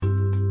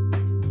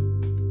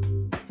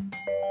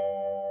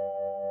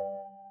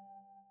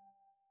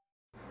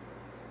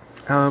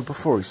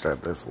Before we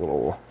start this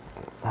little,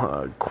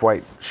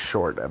 quite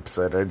short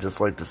episode, I'd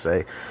just like to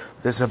say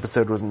this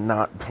episode was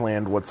not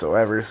planned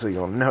whatsoever, so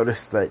you'll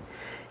notice that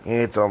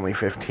it's only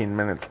 15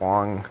 minutes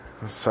long.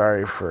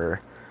 Sorry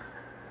for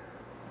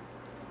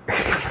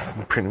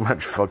pretty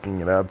much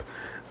fucking it up.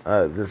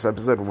 This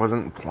episode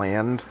wasn't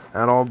planned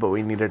at all, but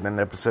we needed an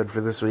episode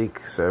for this week,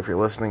 so if you're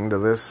listening to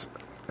this,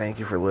 thank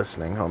you for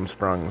listening,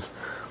 Homesprungs.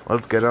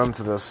 Let's get on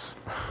to this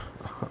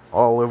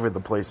all over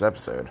the place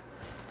episode.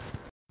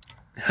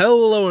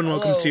 Hello and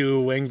welcome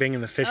to Wang Bang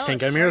in the Fish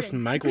Tank. I'm your host,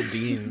 Michael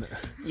Dean.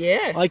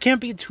 Yeah. Well, I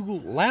can't be too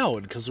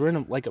loud because we're in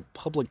a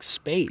public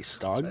space,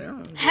 dog.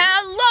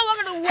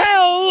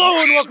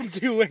 Hello and welcome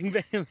to Wang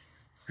Bang.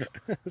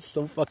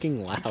 So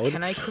fucking loud.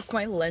 Can I cook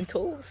my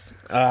lentils?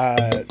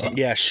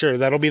 Yeah, sure.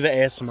 That'll be the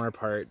ASMR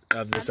part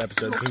of this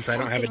episode since I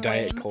don't have a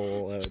Diet lame.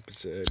 Cola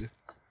episode.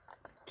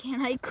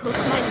 Can I cook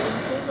my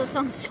lentils? That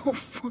sounds so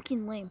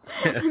fucking lame.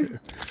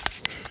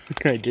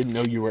 I didn't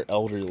know you were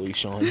elderly,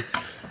 Sean.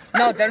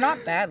 No, they're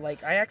not bad.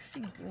 Like, I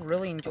actually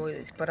really enjoy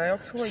this, but I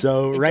also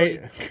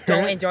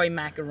don't enjoy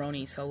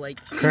macaroni. So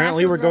like,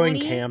 currently we're going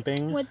Macaroni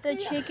camping. with the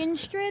chicken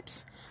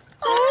strips.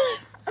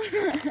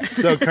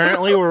 So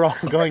currently we're all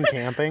going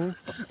camping.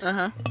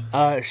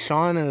 Uh-huh.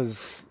 Sean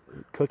is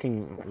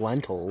cooking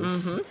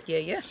lentils. Mm-hmm.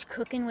 Yeah.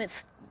 Cooking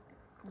with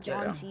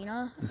John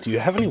Cena. Do you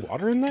have any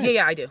water in there?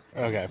 Yeah, I do.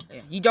 Okay.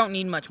 Yeah. You don't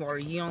need much more.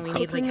 You only need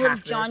like Cooking half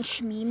with John this.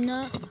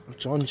 Schmeemna.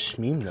 John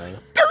Schmeemna.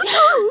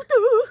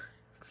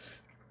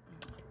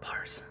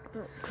 Bars.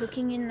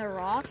 Cooking in the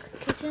rock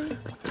kitchen.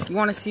 You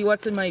want to see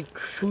what's in my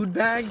food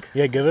bag?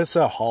 Yeah, give us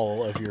a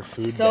haul of your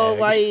food So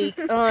bag.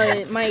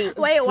 like, my food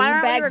why aren't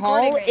we bag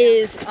recording haul right now?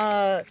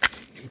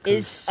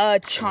 is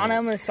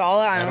chana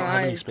masala. I don't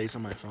have any space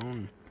on my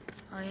phone.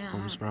 Oh yeah.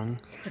 Homesprung.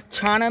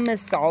 Chana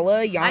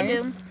masala. Yum. I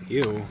do.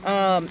 Ew.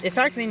 It's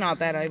actually not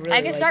bad. I really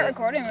I can like start it.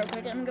 recording real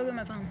quick. Let me go get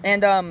my phone.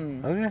 And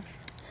Okay.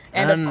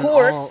 and of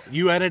course,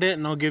 you edit it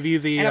and I'll give you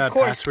the And of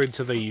course, password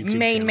to the YouTube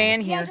main channel.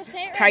 man here, Yeah, just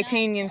say it right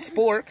titanium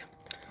spork,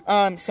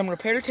 some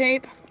repair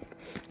tape,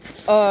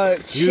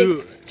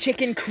 You-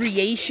 chicken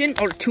creation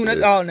or tuna.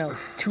 Oh no,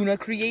 tuna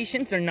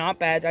creations. They're not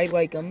bad. I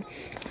like them.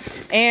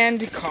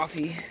 And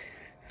coffee.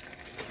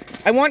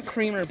 I want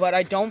creamer, but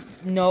I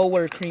don't know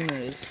where creamer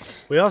is.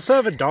 We also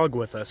have a dog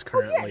with us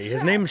currently.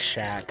 His name's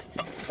Shaq.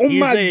 Oh He's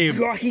my a-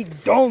 god, he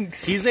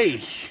dunks. He's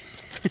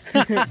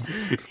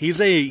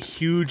a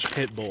huge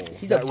pit bull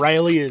He's that a-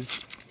 Riley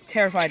is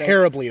Terrified of.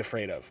 terribly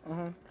afraid of.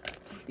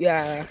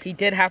 Yeah, he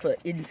did have an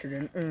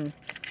incident.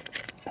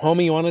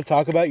 Homie, you want to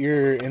talk about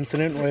your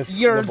incident with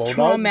Your the bulldog?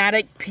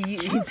 traumatic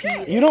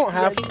You don't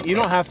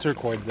have to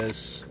record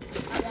this,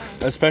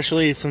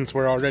 especially since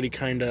we're already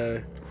kind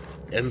of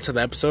into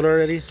the episode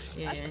already.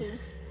 Yeah. That's cool.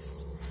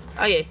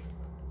 Oh yeah.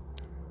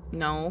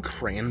 No.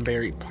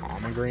 Cranberry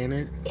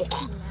pomegranate.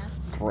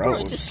 Bro,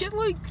 Gross. just get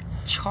like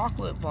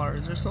chocolate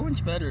bars. They're so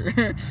much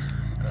better.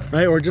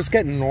 Right, or just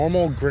get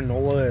normal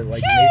granola,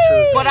 like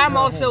nature. But I'm No,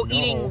 also no.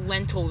 eating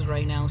lentils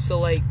right now, so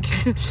like.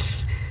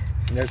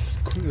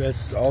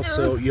 That's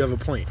also, you have a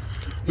point.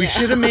 We Yeah.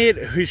 should have made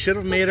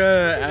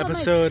a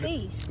episode.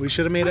 face? We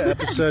should have made an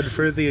episode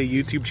for the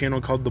YouTube channel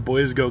called "The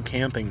Boys Go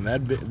Camping."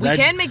 We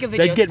can make a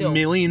video That'd get still.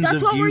 millions That's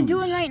of what views. we're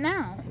doing right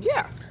now.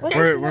 Yeah.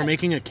 We're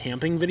making a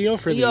camping video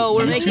for the Yo,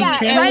 we're YouTube making- Yeah,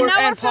 channel. right we're- now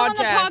we're and filming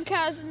the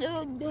podcast.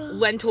 podcast.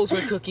 Lentils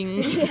we're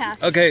cooking. Yeah.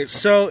 Okay,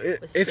 so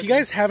if you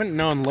guys haven't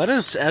known, let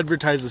us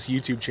advertise this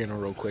YouTube channel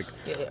real quick.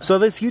 Yeah. So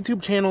this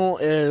YouTube channel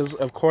is,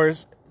 of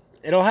course,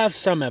 it'll have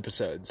some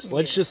episodes.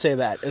 Let's just say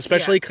that,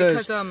 especially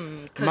because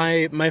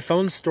my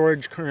phone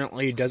storage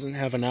currently doesn't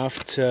have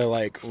enough to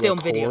like Film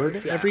record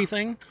videos, yeah.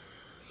 everything.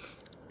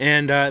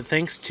 And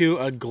thanks to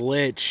a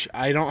glitch,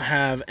 I don't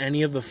have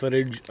any of the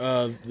footage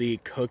of the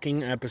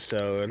cooking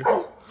episode.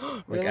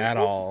 Really? At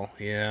all,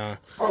 yeah.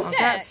 Oh,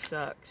 that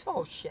sucks.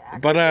 Oh, Shaq.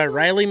 But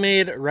Riley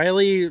made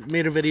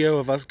a video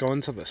of us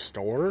going to the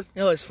store,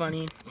 It was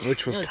funny.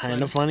 which was That's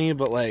kind of funny,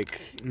 but like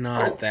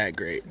not that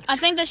great. I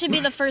think that should be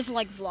the first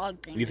vlog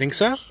thing. You think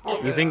so?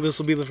 You think this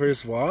will be the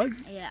first vlog?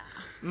 Yeah.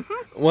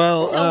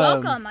 Well, So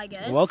welcome, I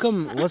guess.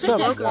 welcome. What's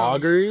up,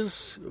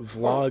 vloggers?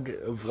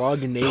 Vlog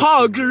nation.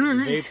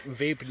 Poggers.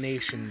 Vape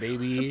nation,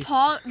 baby.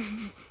 Pog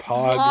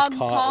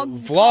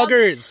Vloggers.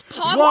 Vloggers.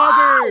 Pog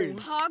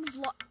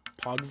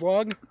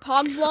Vlog.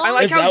 vlog. I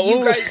like Is how that you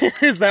what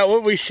guys. is that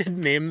what we should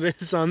name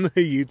this on the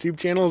YouTube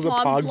channel? Is a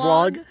Pog Pog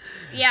vlog?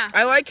 Yeah.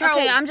 I like how.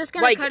 Okay, I'm just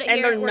gonna like, cut it and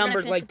here. they're We're gonna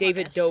numbered finish like the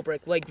David podcast. Dobrik,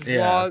 like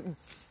Yeah. vlog.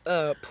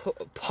 Pog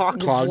Plog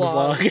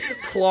vlog. vlog.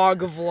 Plog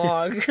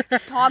vlog.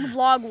 Pog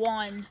vlog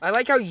 1. I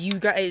like how you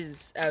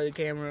guys out of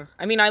camera.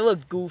 I mean, I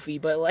look goofy,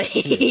 but like.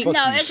 Fuck No, you,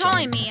 it's Sean.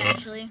 only me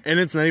actually. And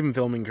it's not even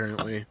filming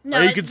currently. No,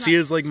 All you it's can see not.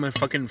 is like my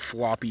fucking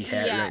floppy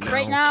hat Yeah.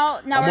 right now.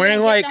 Now I'm we're wearing,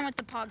 gonna like- get done with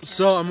the podcast.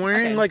 So I'm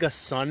wearing Okay. like a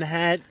sun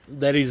hat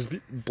that is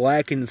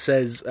black and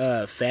says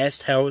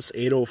Fast House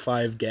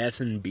 805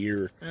 Gas and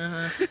Beer.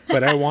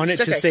 But I want it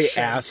Such to a say chump.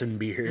 ass and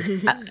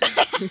beer.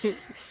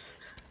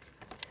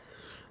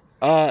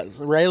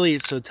 Riley,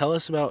 so tell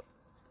us about...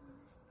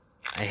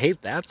 I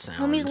hate that sound.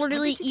 Homie's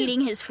literally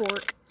eating his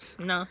fork.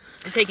 No,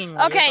 I'm taking.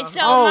 Okay, so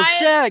Oh,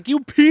 Shaq, you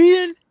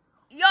peeing?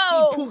 Yo!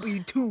 He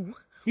pooping too.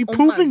 You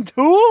pooping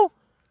too?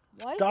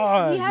 What?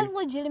 Dog. He has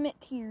legitimate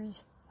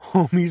tears.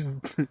 Homie's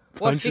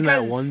punching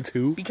that one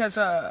too. Because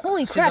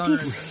Holy crap,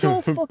 he's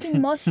so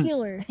fucking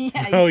muscular.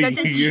 Yeah, Oh, he's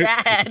such a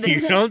Chad.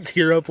 You don't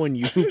tear up when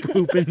you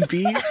poop and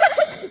pee?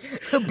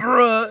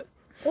 Bruh.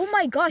 Oh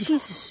my gosh,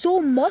 he's so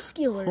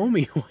muscular.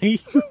 Homie, why are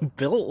you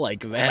built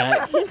like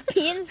that? He's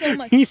peeing so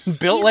much. He's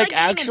built like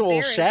getting actual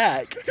embarrassed.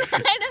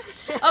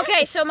 Shaq.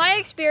 Okay, so my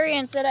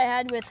experience that I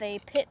had with a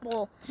pit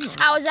bull,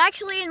 I was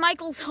actually in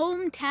Michael's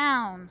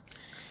hometown,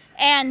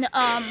 and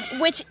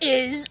which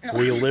is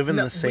We live in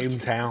the same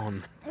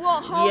town.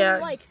 well,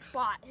 like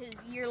spot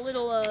your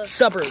little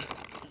Suburb.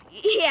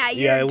 yeah,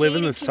 Yeah, I live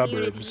in the gated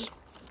community. suburbs.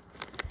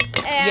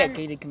 Yeah, And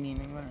gated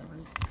community, whatever.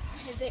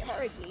 they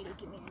are a gated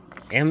community.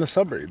 And the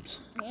suburbs.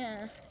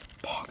 Yeah,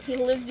 he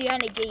lives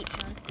behind a gate,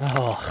 son.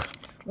 Oh,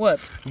 What?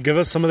 give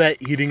us some of that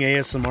eating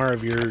ASMR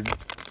of your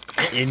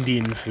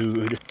Indian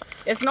food.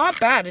 It's not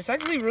bad. It's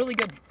actually really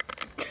good.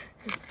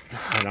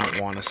 I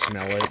don't want to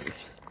smell it.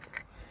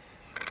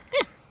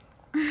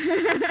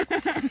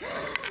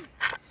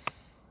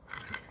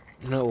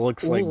 And it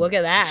looks Ooh, like look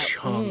at that.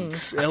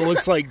 chunks. It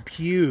looks like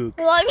puke.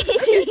 Let me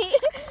see.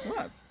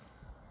 What?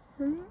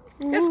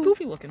 That's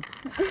goofy looking.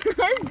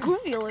 That's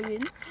goofy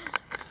looking.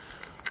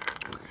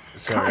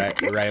 So,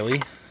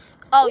 Riley?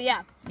 Oh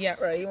yeah. Yeah,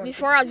 right. You want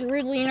Before I was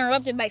rudely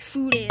interrupted by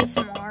food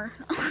ASMR.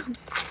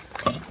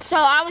 So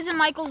I was in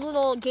Michael's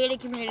little gated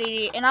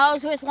community, and I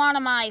was with one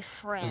of my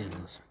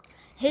friends.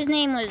 His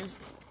name was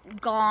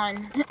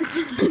Gone.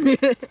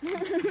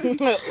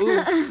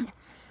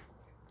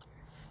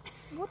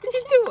 What is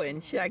he doing?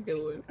 Shaq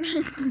doing?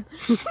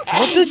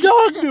 What the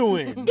dog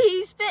doing?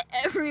 He spit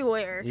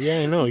everywhere. Yeah,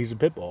 I know. He's a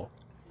pit bull.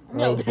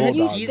 No, the you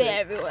bulldog. spit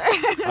everywhere.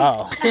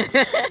 Oh.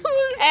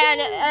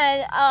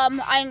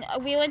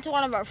 We went to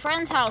one of our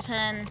friends' house,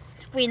 and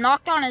we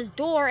knocked on his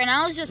door, and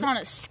I was just on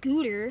a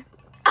scooter.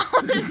 I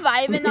was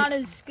vibing on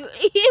a scooter.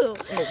 Ew.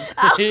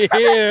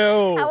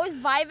 I was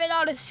vibing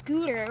on a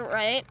scooter,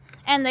 right?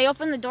 And they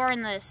open the door,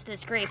 and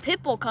this gray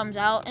pit bull comes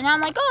out, and I'm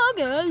like, oh,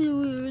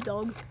 okay,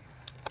 dog.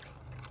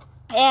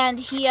 And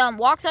he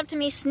walks up to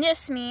me,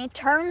 sniffs me,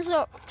 turns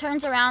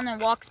around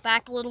and walks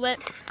back a little bit,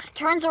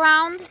 turns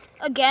around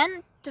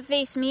again to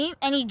face me,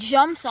 and he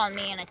jumps on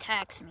me and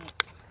attacks me.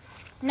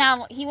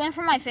 Now, he went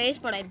for my face,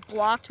 but I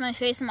blocked my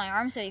face with my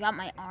arm, so he got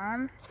my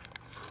arm.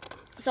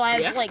 So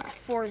I have like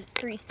 3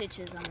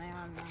 stitches on my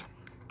arm now.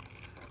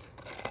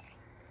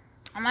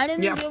 I might even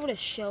be able to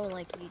show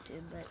like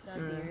YouTube, but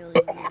that'd be really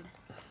weird.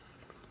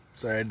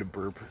 Sorry, I had to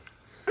burp.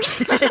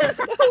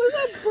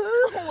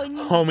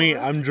 Homie,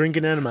 I'm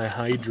drinking out of my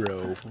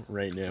hydro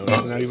right now.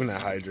 It's not even a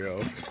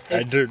hydro. I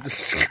had to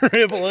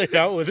scribble it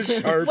out with a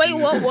Sharpie. Wait,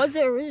 what was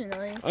it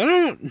originally? I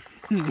don't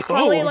know.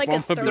 Probably like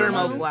a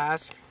Thermo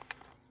flask.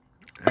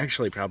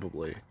 Actually,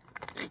 probably.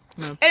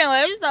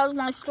 Anyways, that was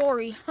my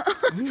story.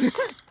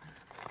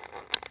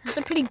 It's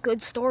a pretty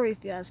good story,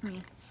 if you ask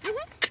me.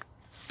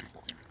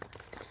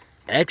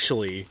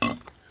 Actually,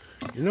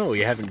 you know what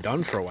we haven't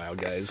done for a while,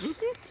 guys?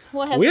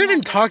 What We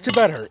haven't talked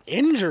about our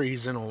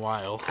injuries in a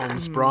while,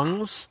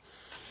 Homesprungs.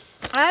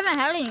 I haven't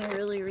had any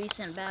really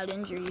recent bad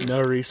injuries.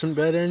 No recent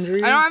bad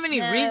injuries? I don't have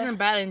any recent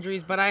bad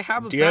injuries, but I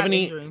have a bad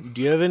injury.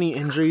 Do you have any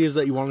injuries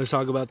that you want to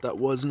talk about that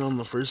wasn't on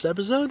the first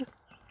episode?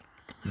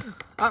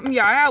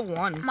 Yeah, I have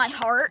one. My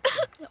heart.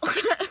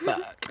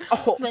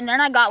 But then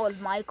I got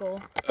with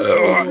Michael.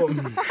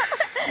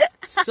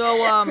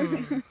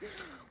 So,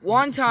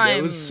 one time...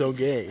 That was so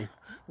gay.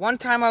 One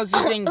time I was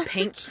using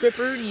paint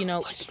stripper,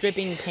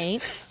 stripping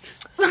paint.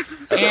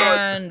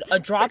 And a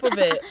drop of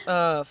it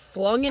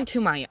flung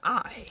into my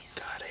eye.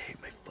 God, I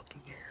hate my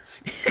fucking hair.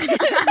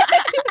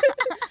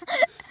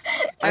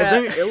 I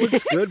think it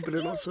looks good, but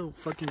it also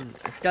fucking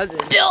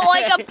doesn't. Built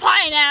like a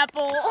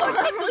pineapple.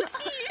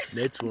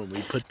 That's when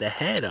we put the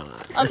head on.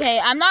 Okay,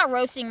 I'm not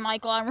roasting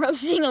Michael. I'm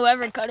roasting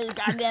whoever cut his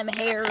goddamn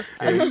hair.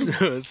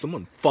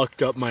 Someone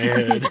fucked up my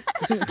head.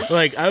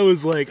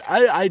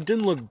 I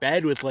didn't look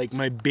bad with like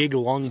my big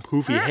long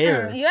poofy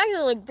hair. You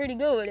actually look pretty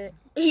good with it.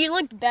 You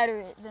looked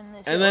better than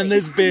this. And then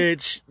this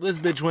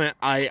bitch went,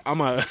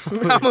 I'm a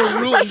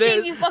ruin I this.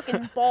 shaved you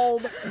fucking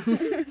bald.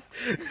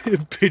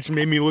 bitch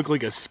made me look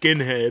like a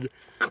skinhead.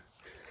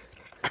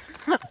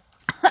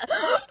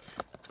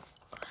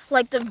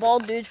 Like the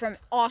bald dude from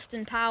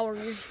Austin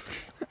Powers.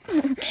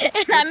 And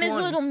I'm his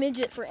little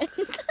midget friend.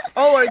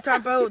 Oh, are you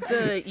talking about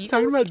the...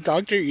 Talking about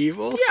Dr.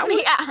 Evil?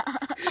 Yeah.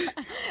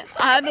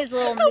 I'm his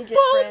little midget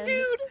friend.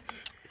 Dude.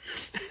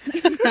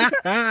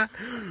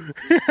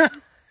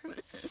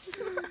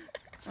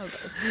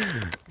 Okay.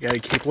 Gotta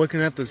keep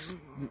looking at this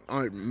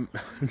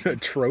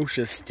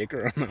atrocious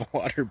sticker on my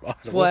water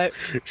bottle. What?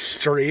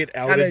 Straight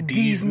out of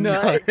D's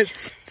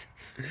nuts.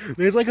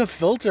 There's like a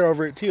filter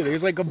over it too.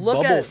 There's like a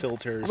bubble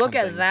filter or Look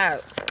something. at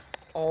that.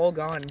 All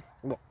gone.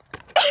 You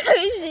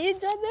see it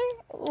down there?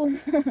 Oh.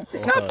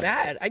 It's not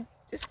bad. I've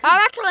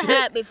actually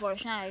had it before.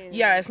 It's not even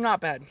Yeah, it's not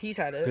bad. He's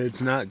had it.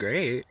 It's not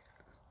great.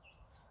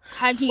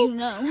 How do you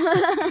know?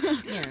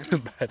 Yeah.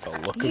 By the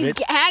look of You it.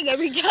 gag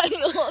every time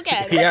you look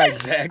at it. Yeah,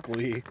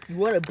 exactly.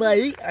 What a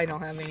bite. I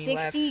don't have any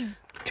 60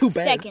 left. Too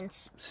bad.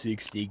 seconds.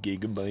 60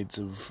 gigabytes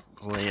of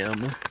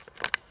RAM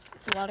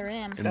It's a lot of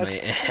RAM. in my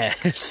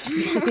ass.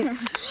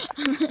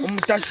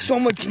 That's so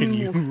much. Can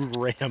you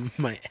ram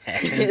my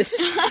ass?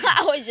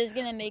 I was just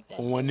gonna make that.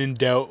 When in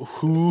doubt,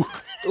 who?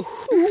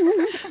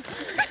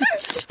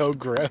 It's so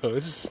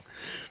gross.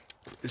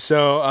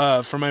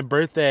 So, for my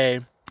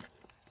birthday,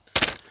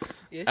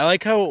 I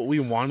like how we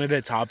wanted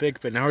a topic,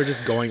 but now we're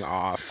just going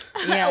off.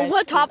 Yeah.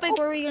 What topic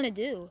were we gonna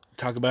do?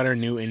 Talk about our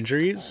new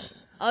injuries.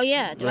 Oh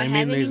yeah. Do I mean,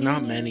 have any there's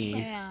not news? many.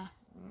 Yeah.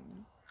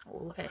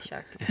 Okay,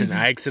 sure. And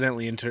I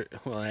accidentally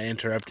I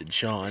interrupted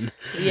Sean.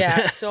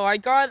 Yeah, so I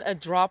got a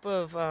drop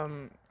of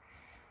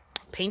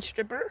paint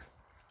stripper.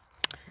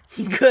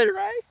 Good,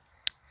 right?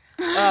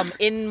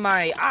 In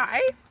my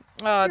eye.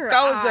 That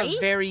was eye? a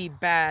very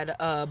bad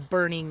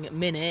burning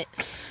minute.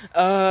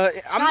 I'm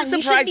Sean, you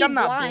should surprised be I'm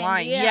not blind,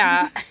 blind.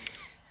 yeah.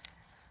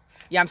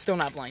 Yeah, I'm still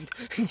not blind.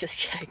 Just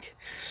checked.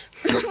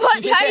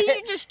 What? How did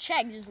you just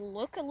check? Just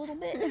look a little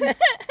bit.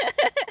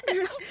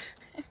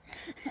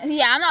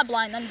 Yeah, I'm not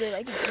blind. I'm good.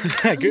 I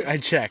can. I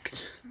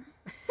checked.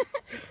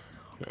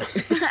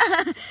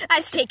 I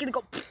just take it and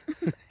go.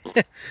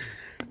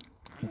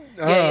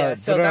 Yeah,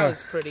 so but, that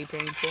was pretty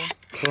painful.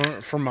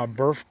 for my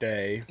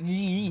birthday.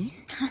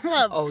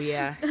 Oh,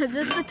 yeah. Is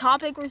this the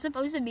topic we're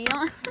supposed to be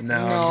on? No,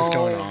 I'm just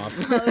going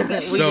off.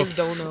 We So, just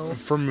don't know.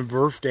 For my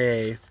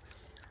birthday,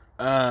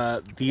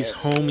 these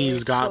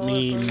homies got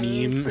me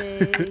meme.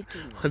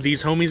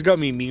 These homies got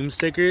me meme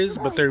stickers,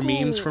 but they're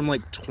memes from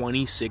like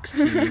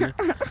 2016.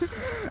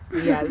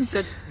 Yeah, it's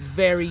such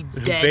very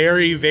dead.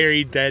 Very,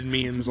 very dead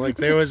memes. Like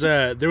there was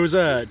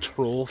a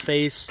troll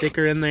face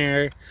sticker in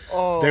there.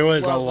 Oh, There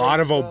was a well, lot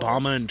of well.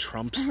 Obama and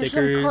Trump Some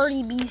stickers.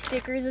 Cardi B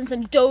stickers and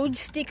some Doge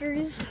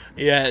stickers.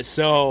 Yeah,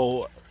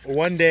 so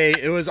one day,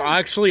 it was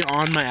actually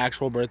on my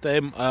actual birthday,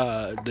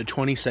 the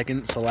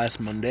 22nd, so last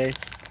Monday.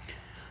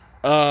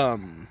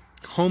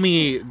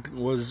 Homie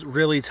was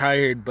really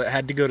tired, but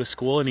had to go to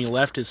school, and he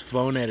left his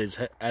phone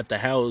at the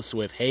house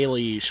with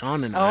Haley,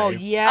 Sean, and I. Oh,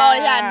 yeah. Oh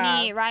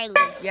yeah, me, Riley.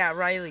 Yeah,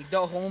 Riley,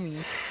 the homie.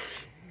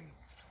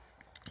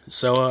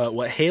 So,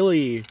 what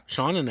Haley,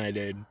 Sean, and I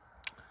did...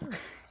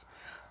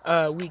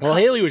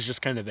 Haley was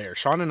just kind of there.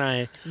 Sean and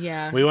I,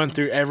 Yeah. we went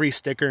through every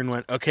sticker and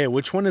went, okay,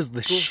 which one is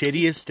the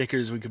shittiest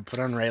stickers we could put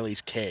on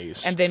Riley's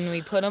case? And then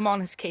we put him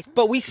on his case,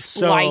 but we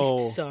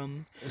spliced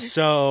some.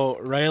 So,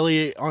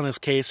 Riley on his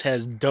case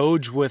has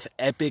Doge with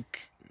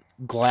epic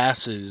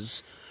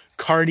glasses,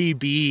 Cardi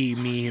B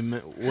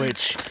meme,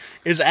 which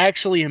is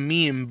actually a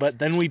meme, but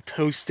then we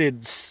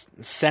posted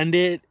send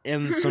it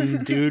and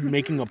some dude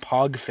making a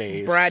pog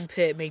face. Brad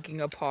Pitt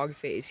making a pog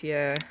face,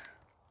 yeah.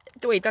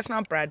 Wait, that's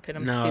not Brad Pitt,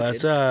 I'm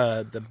stupid.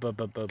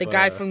 That's the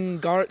guy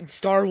from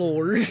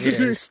Star-Lord.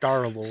 Yeah,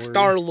 Star-Lord.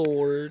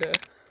 Star-Lord. I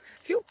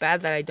feel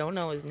bad that I don't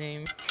know his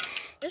name.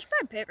 It's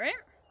Brad Pitt, right?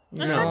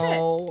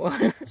 No.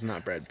 It's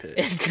not Brad Pitt.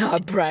 It's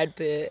not Brad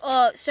Pitt.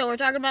 So we're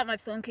talking about my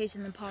phone case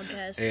in the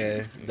podcast.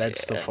 Yeah,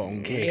 that's the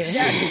phone case.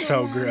 Yeah. It's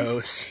so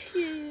gross.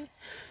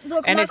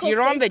 Look, And if Michael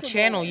you're on the Faithful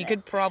channel, on you it.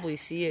 could probably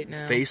see it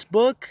now.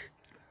 Facebook?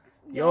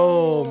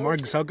 Yo, Mark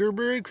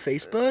Zuckerberg,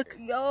 Facebook?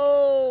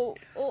 Yo.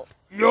 Oh.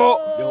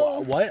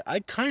 Yo, what?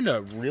 I kind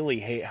of really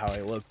hate how I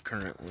look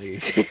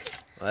currently.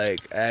 Like,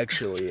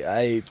 actually,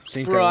 I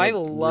think Bro, I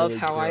look love really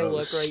how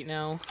gross. I look right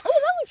now. Oh,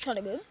 that looks kind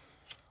of good.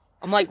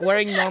 I'm like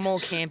wearing normal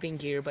camping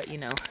gear, but you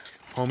know.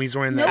 Homie's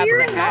wearing No, that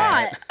you're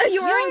hat. not.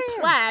 You're wearing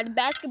plaid,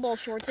 basketball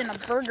shorts, and a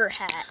burger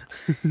hat.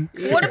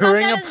 What about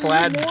Wearing that a as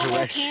plaid normal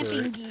dress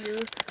camping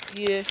shirt.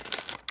 gear? Yeah.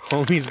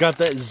 Homie's got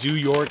that Zoo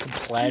York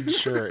plaid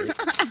shirt.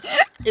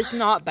 It's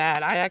not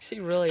bad. I actually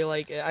really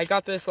like it. I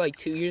got this like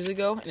 2 years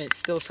ago, and it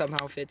still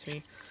somehow fits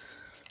me.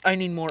 I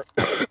need more.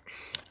 I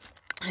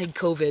had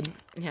COVID.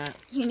 Yeah.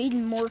 You need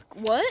more.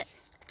 What?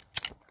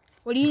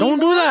 What do you Don't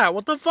need? do that.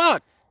 What the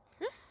fuck?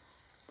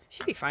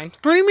 Should be fine.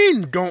 What do you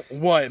mean, don't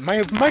what?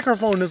 My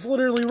microphone is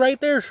literally right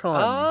there,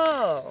 Sean.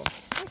 Oh.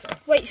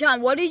 Wait,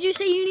 Sean, what did you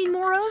say you need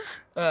more of?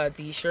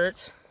 These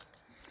shirts.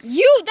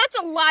 That's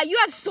a lie. You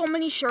have so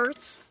many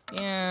shirts.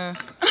 Yeah.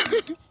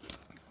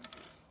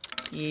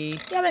 Yeah. You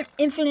have an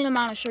infinite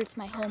amount of shirts,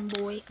 my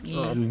homeboy.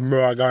 Yeah.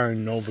 Bro, I got a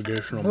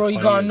notification. Bro,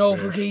 you got a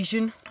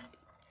notification?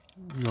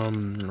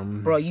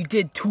 Bro, you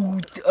did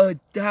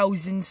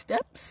 2,000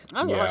 steps?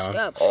 I lost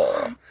Yeah. up.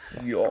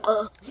 Yo.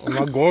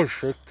 I go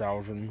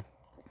 6,000.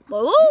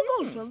 Are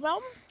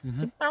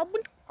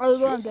you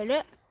gonna get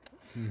it?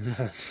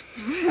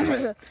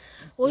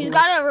 Well, you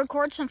gotta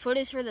record some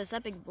footage for this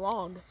epic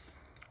vlog.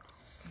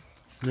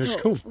 That's So,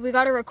 cool. we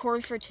gotta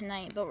record for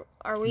tonight, but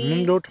are I'm we?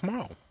 gonna do it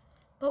tomorrow.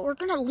 But we're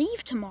gonna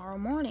leave tomorrow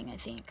morning, I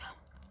think.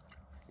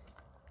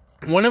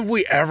 When have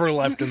we ever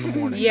left in the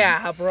morning?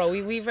 Yeah, bro,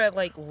 we leave at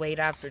like late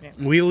afternoon.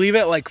 We leave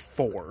at like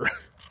 4.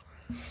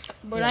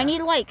 But I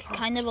need like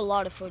kind of a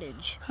lot of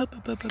footage.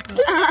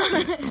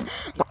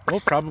 We'll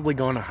probably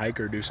go on a hike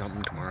or do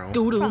something tomorrow.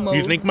 Doodle mode.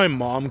 You think my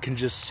mom can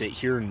just sit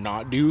here and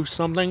not do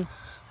something?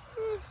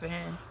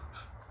 Fair.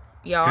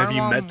 Yeah. Have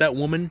you met that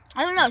woman?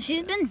 I don't know.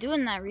 She's been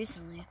doing that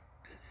recently.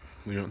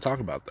 We don't talk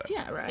about that.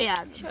 Yeah, right.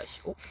 Yeah. Shush.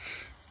 Oh,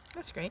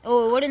 that's great.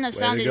 Oh, it wouldn't have Way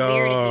to sounded go.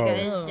 weird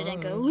if you guys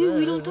didn't go,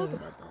 we don't talk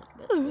about that.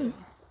 But,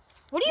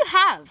 what do you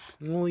have?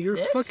 Well, you're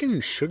This?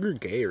 fucking sugar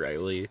gay,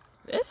 Riley.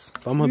 This?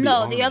 If I'm gonna be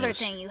No, the other honest.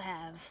 thing you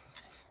have.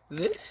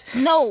 This?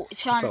 No,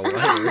 Sean. It's a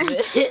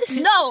letter. This?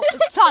 No,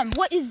 Sean,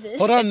 what is this?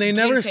 Hold on, It's they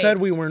never guinea pig. said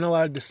we weren't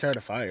allowed to start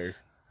a fire.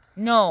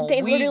 No.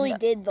 They we- literally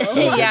did, though.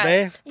 Did Yeah.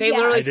 they? They Yeah. I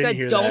literally didn't said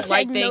hear don't that.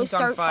 light Said no things on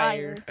start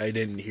fire. I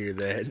didn't hear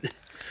that.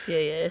 Yeah,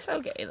 it's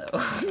okay though.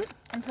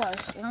 And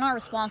plus, we're not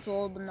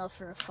responsible enough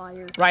for a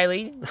fire.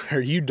 Riley.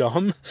 Are you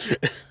dumb?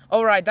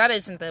 Oh right, that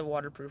isn't the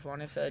waterproof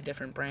one. It's a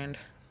different brand.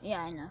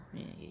 Yeah, I know.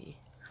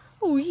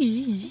 Oh,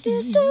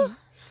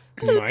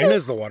 Mine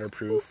is the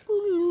waterproof.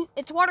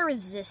 It's water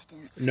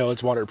resistant, No,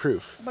 it's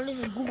waterproof. but it's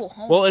a Google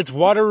Home. Well, it's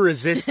water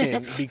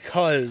resistant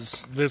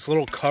because this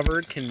little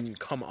cover can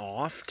come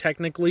off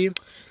technically,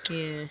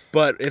 yeah.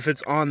 but if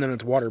it's on, then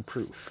it's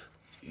waterproof.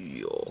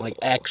 Yo. Like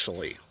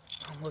actually,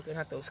 I'm looking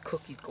at those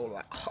cookies go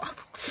like.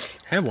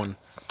 have one.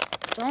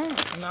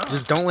 Don't No.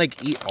 Just don't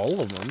like eat all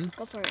of them.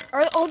 go for it.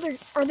 Are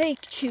they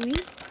chewy?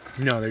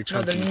 No, they're No,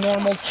 chunky. the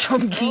normal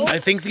chunky. I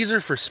think these are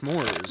for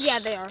s'mores. Yeah,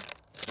 they are.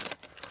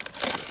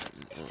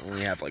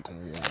 We have like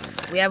one.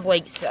 We have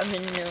like 7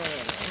 million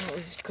of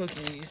those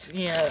cookies.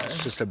 Yeah.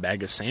 It's just a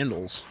bag of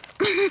sandals.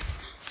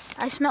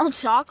 I smell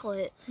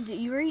chocolate.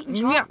 You were eating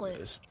Yeah. chocolate.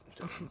 Just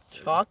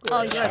Chocolate.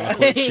 Oh, you're right.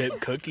 chocolate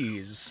chip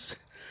cookies,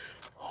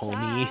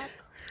 homie.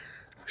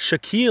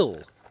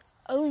 Shaquille.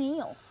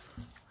 O'Neal.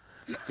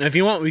 If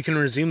you want, we can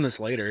resume this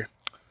later.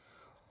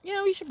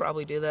 Yeah, we should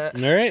probably do that.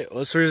 All right,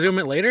 let's resume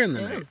it later in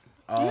the night.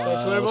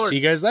 whatever. See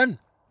you guys then.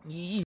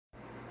 Yeah.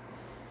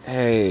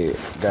 Hey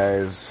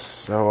guys,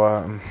 so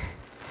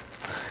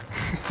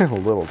a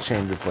little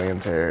change of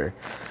plans here.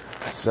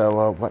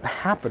 So what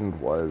happened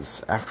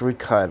was, after we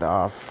cut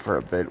off for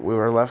a bit, we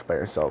were left by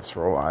ourselves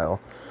for a while.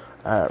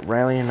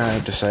 Riley and I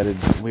decided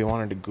we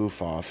wanted to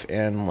goof off,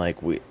 and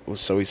we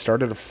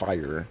started a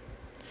fire.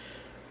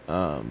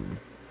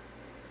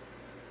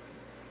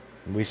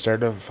 We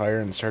started a fire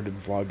and started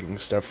vlogging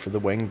stuff for the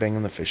Wang Bang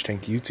and the Fish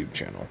Tank YouTube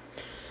channel.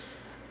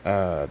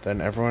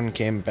 Then everyone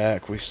came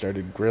back, we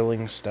started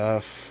grilling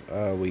stuff,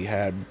 we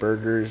had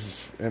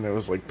burgers, and it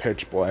was like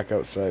pitch black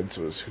outside,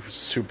 so it was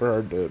super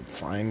hard to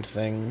find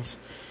things.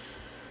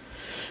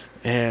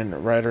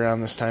 And right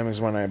around this time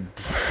is when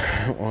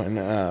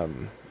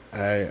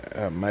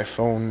my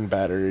phone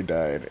battery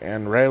died,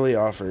 and Riley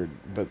offered,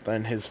 but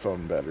then his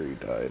phone battery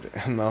died,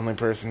 and the only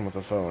person with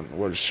a phone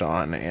was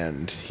Sean,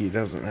 and he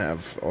doesn't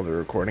have all the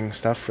recording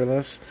stuff for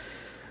this,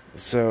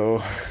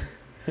 so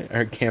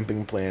our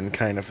camping plan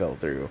kind of fell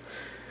through.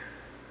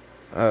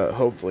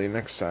 Hopefully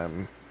next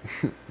time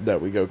that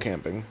we go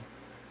camping,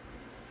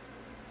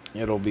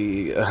 it'll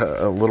be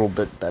a little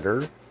bit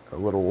better, a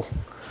little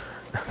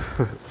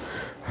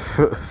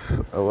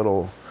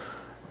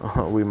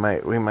we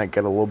might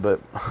get a little bit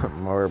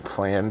more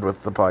planned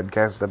with the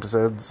podcast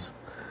episodes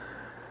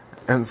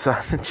and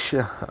such.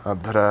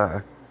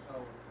 But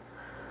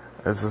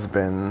this has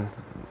been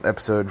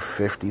episode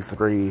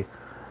 53.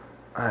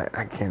 I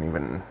don't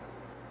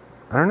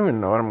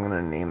even know what I'm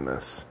gonna name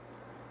this.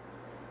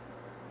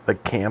 The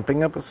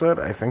camping episode?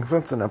 I think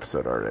that's an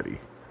episode already.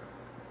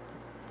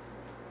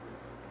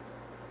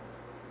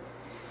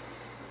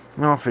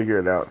 I'll figure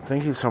it out.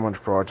 Thank you so much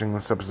for watching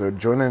this episode.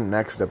 Join in the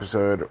next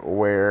episode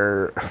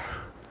where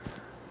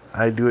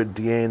I do a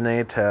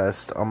DNA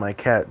test on my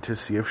cat to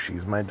see if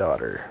she's my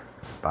daughter.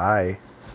 Bye.